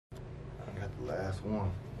last one.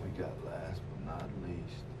 We got last but not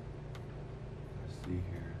least. Let's see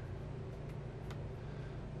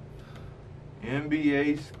here.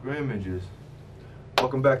 NBA scrimmages.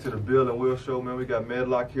 Welcome back to the Bill and Will Show, man. We got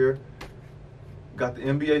Medlock here. Got the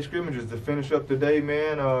NBA scrimmages to finish up today,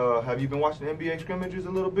 man. Have you been watching the NBA scrimmages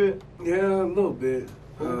a little bit? Yeah, a little bit.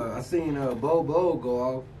 I seen Bol Bol go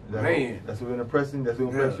off. That's what impressed you. That's what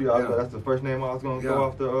impressed you. That's the first name I was gonna go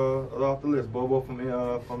off the list. Bol Bol from the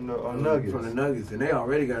Nuggets. From the Nuggets, and they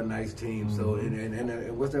already got a nice team. So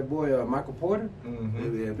and what's that boy Michael Porter?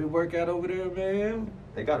 If it work out over there, man.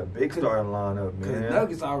 They got a big starting lineup, man. Cause the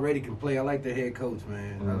Nuggets already can play. I like their head coach,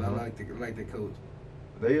 man. I like their coach.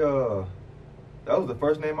 That was the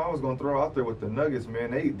first name I was gonna throw out there with the Nuggets,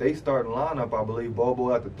 man. They starting lineup, I believe. Bol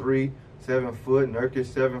Bol at the 3, 7 foot. Nurkic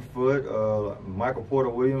 7 foot. Michael Porter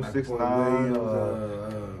Williams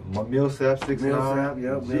 6'9". Millsap 6'9".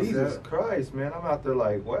 Yep, Jesus Christ, man! I'm out there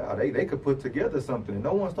like, wow, they could put together something.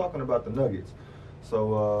 No one's talking about the Nuggets.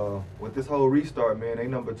 So with this whole restart, man, they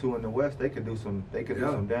number 2 in the West. They could do some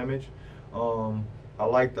damage. I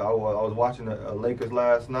was watching the Lakers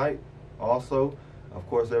last night. Also, of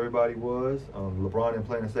course, everybody was. LeBron didn't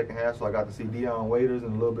play in the second half, so I got to see Dion Waiters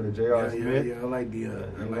and a little bit of J.R. Smith. Yeah, I like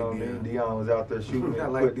Dion. You know what I mean? Dion was out there shooting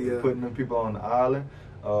and putting them people on the island.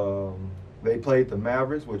 They played the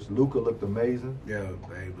Mavericks, which Luka looked amazing. Yeah,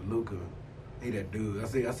 babe, but Luka, he that dude. I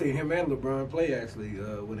seen him and LeBron play actually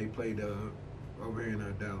when they played over here in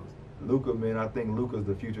Dallas. Luka, man, I think Luka's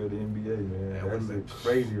the future of the NBA, man. That's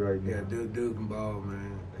crazy right now. Yeah, dude can ball,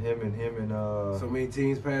 man. Him and so many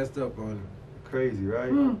teams passed up on him. Crazy,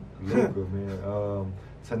 right? Luka, man.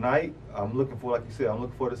 Tonight, I'm looking for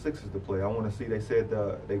the Sixers to play. I want to see. They said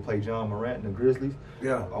they play John Morant and the Grizzlies.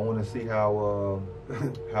 Yeah. I want to see how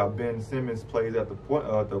Ben Simmons plays at the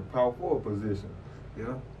power forward position.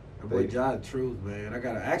 Yeah. Boy, John Truth, man. I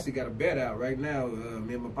actually got a bet out right now.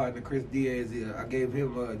 Me and my partner Chris Diaz. I gave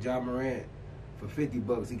him John Morant for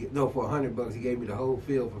 $50. For $100. He gave me the whole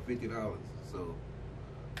field for $50. So.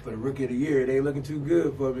 For the Rookie of the Year, it ain't looking too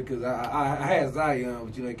good for me because I had Zion,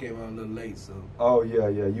 but it came out a little late. So. Oh yeah,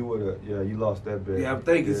 you would have, you lost that bet. Yeah, I'm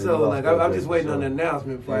thinking so. Like I'm just waiting on the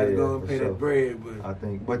announcement before I go and pay that bread. But I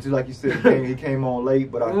think, like you said, he came on late.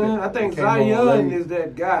 But I think Zion is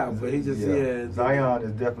that guy. But he just Zion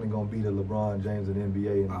is definitely gonna be the LeBron James of the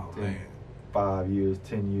NBA in 5 years,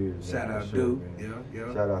 10 years. Shout out Duke. Yeah.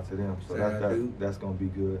 Shout out to them. So that's gonna be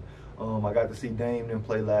good. I got to see Dame them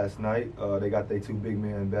play last night. They got their 2 big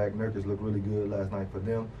men back. Nurkic looked really good last night for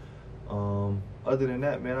them. Other than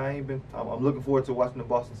that, man, I'm looking forward to watching the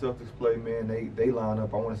Boston Celtics play, man. They line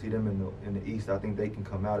up. I want to see them in the East. I think they can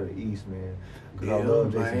come out of the East, man. Because I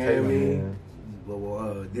love Jason Tatum, man.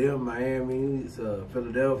 Them, Miami,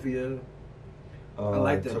 Philadelphia. I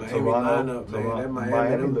like that Miami lineup, man. That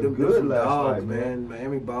Miami looked good last night, man.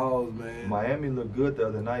 Miami balls, man. Miami looked good the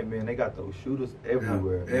other night, man. They got those shooters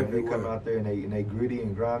everywhere. Yeah, everywhere. They come out there and they gritty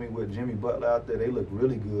and grimy with Jimmy Butler out there. They look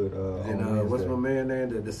really good. What's my man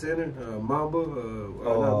name? The center, Mamba.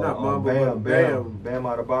 Not Mamba, Bam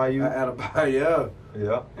Adebayo. Adebayo,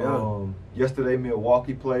 yeah. Yesterday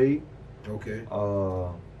Milwaukee played. Okay.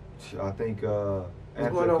 I think.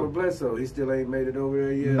 What's going on with Bledsoe? He still ain't made it over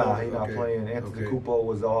there yet? Nah, he not playing. Anthony Kupo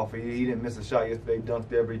was off. He didn't miss a shot yesterday.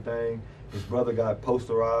 Dunked everything. His brother got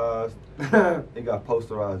posterized. He got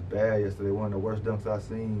posterized bad yesterday. One of the worst dunks I've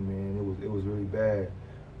seen, man. It was really bad.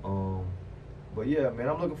 But yeah, man,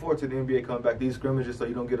 I'm looking forward to the NBA coming back. These scrimmages, so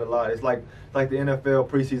you don't get a lot. It's like the NFL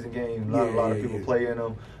preseason games. A lot of people play in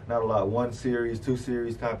them. Not a lot. 1 series, 2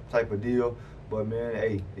 series type of deal. But man,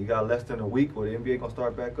 hey, you got less than a week where the NBA gonna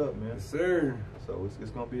start back up, man. Yes, sir. So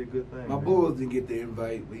it's gonna be a good thing. My Bulls didn't get the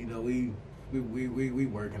invite, but we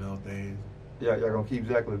working on things. Yeah, y'all gonna keep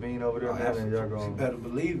Zach LaVine over there, man. And y'all gonna. You better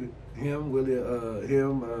believe it. Him,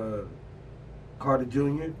 Carter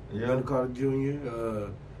Jr. Yeah. Carter Jr.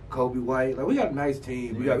 Kobe White. Like we got a nice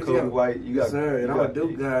team. You got Kobe White. And I'm a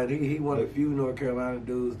Duke guy. He one of the few North Carolina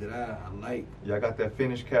dudes that I like. Y'all got that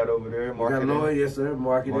Finnish cat over there. We got Lloyd, yes sir.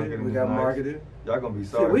 Marketing. We got nice. marketing. Y'all gonna be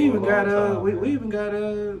sorry. We even got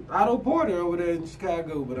Otto Porter over there in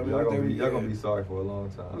Chicago. But y'all gonna be sorry for a long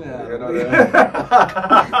time. Yeah.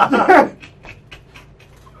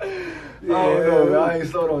 I don't know, man. I ain't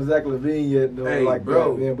sold on Zach LaVine yet, though. Hey,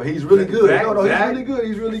 bro, man. But he's really good. He's really good.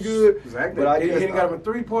 He's really good. Zach, but he got him a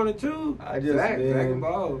 3-pointer too. Zach and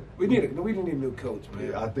ball. We need a new coach, man.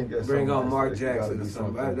 Yeah, I think that's bring on Mark Jackson or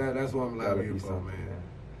something. That's what I'm allowed here for, man.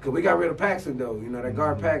 Because we got rid of Paxson, though. That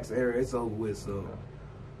guard Pax area, it's over with. So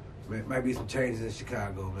might be some changes in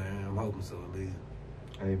Chicago, man. I'm hoping so, at least.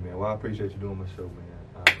 Hey, man. Well, I appreciate you doing my show, man.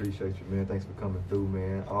 Appreciate you, man. Thanks for coming through,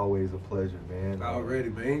 man. Always a pleasure, man. Already,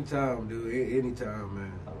 man. Anytime, dude. Anytime,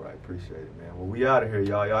 man. All right, appreciate it, man. Well, we out of here,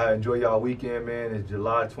 y'all. Y'all enjoy y'all weekend, man. It's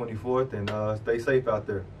July 24th, and stay safe out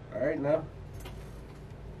there. All right, now.